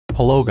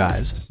Hello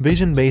guys,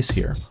 Vission Bass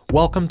here.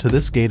 Welcome to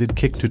this gated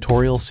kick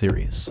tutorial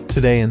series.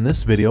 Today in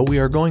this video we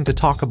are going to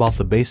talk about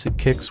the basic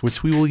kicks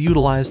which we will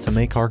utilize to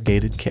make our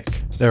gated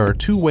kick. There are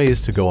two ways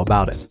to go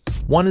about it.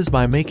 One is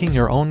by making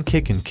your own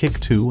kick in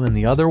Kick 2 and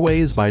the other way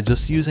is by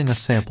just using a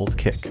sampled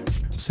kick.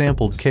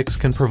 Sampled kicks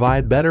can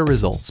provide better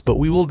results, but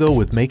we will go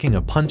with making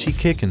a punchy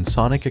kick in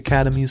Sonic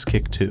Academy's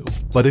Kick 2.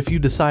 But if you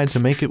decide to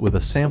make it with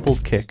a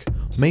sampled kick,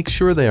 make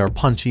sure they are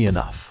punchy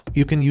enough.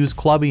 You can use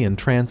clubby and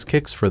trance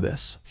kicks for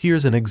this.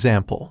 Here's an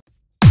example.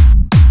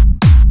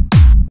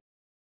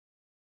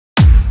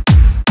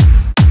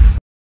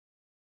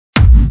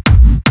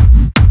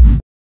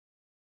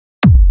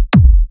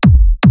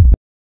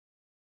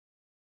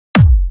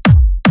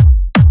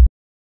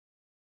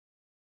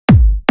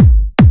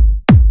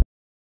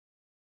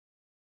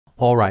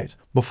 Alright,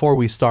 before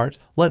we start,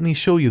 let me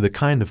show you the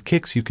kind of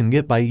kicks you can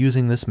get by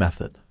using this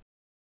method.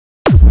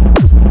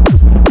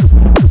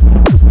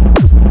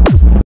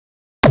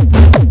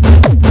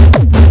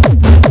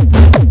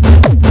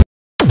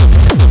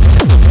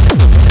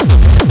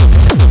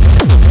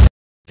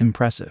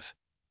 Impressive.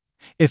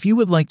 If you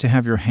would like to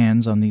have your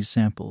hands on these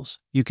samples,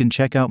 you can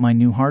check out my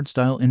new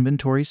Hardstyle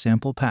inventory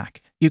sample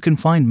pack. You can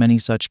find many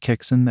such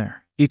kicks in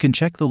there. You can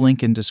check the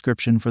link in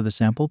description for the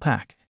sample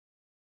pack.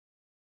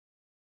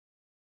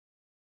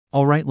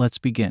 Alright, let's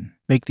begin.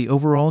 Make the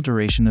overall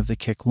duration of the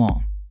kick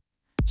long,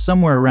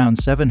 somewhere around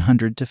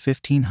 700 to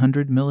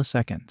 1500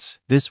 milliseconds.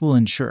 This will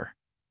ensure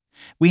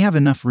we have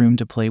enough room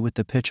to play with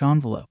the pitch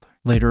envelope.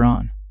 Later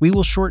on, we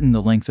will shorten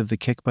the length of the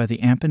kick by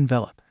the amp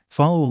envelope.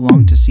 Follow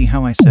along to see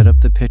how I set up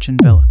the pitch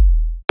envelope.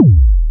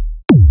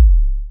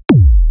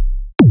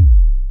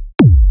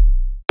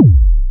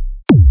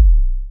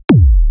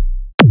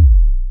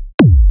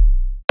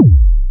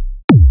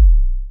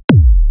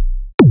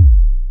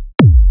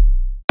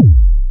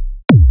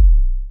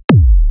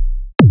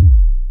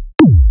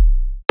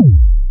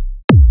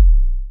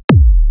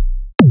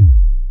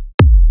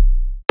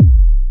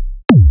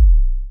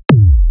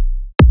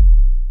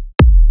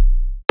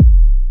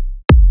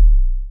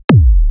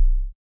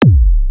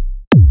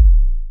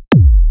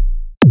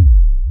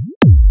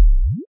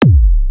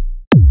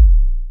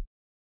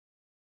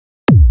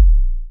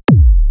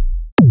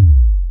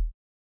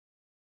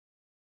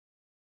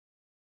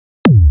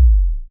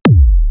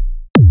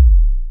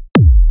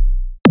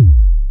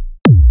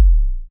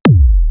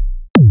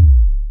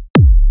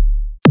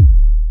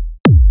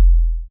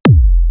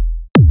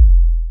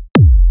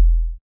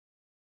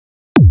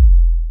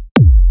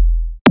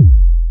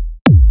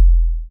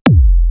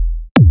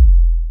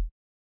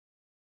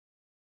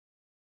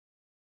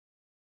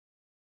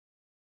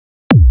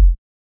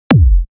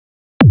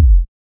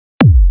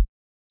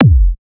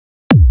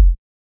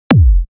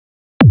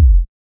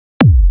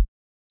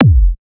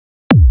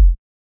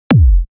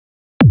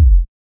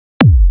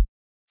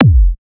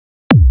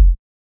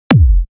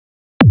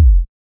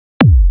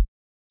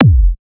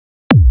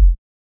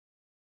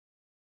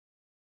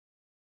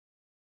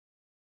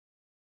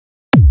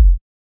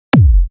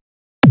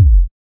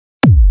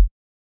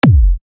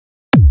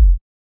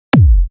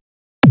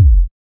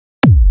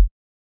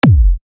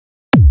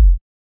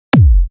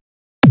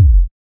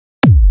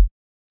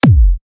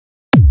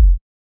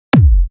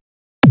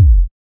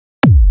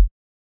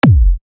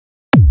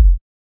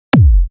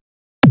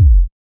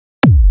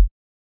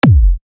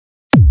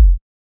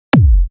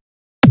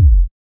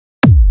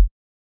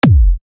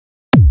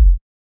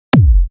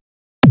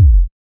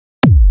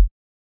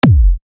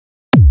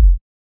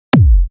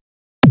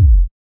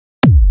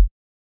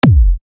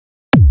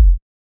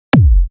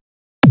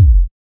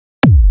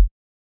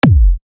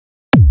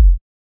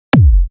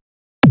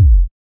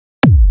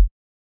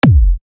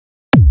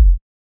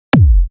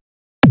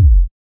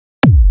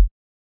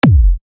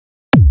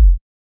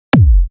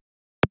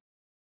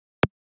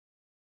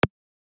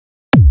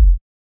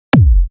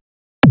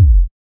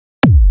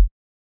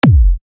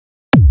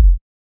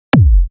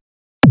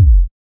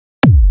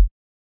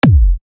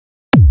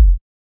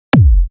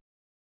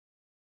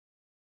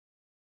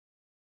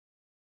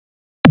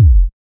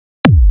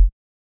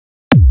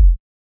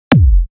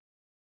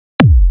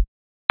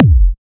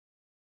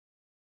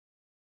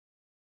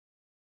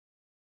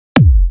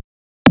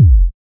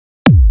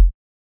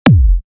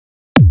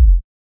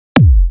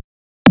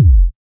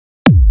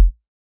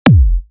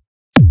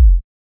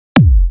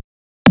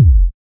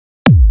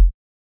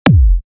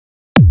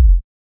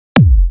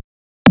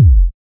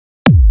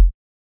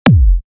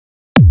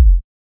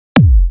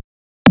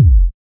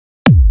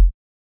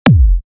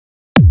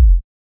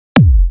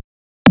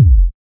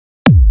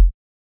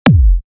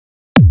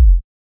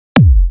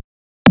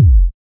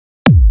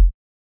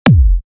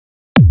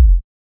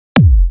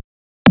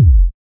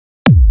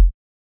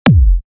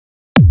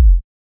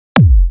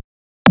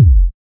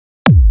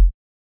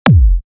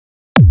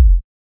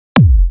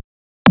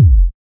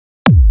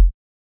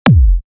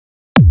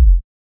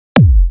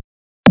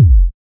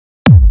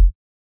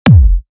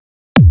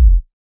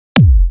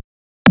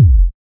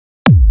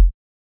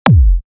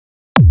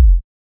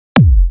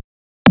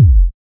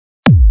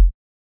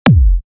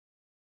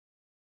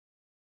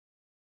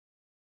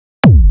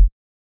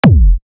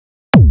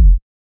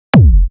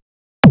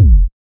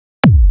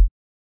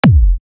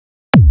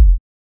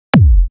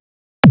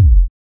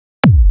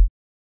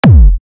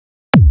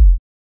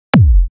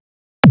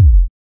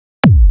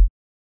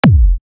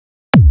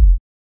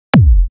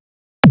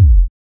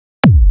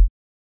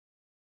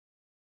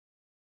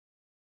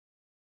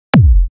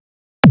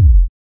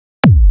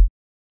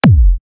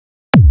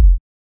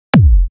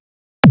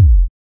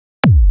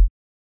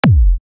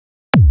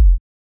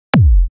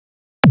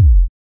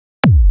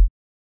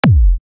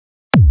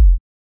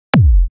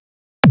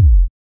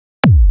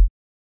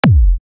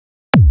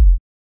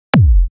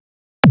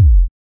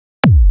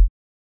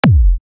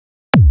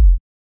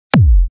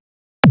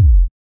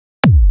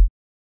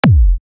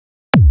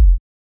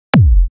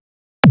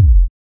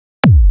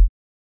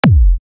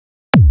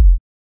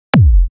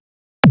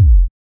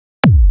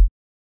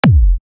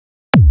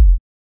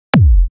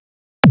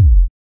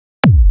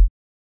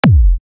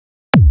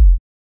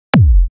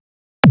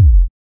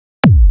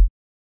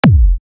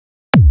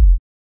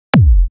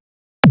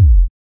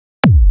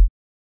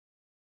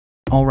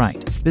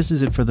 Alright, this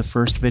is it for the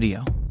first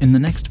video. In the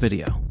next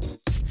video,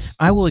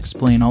 I will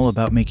explain all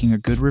about making a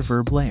good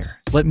reverb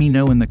layer. Let me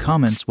know in the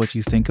comments what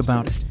you think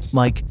about it.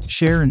 Like,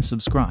 share, and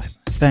subscribe.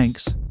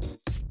 Thanks.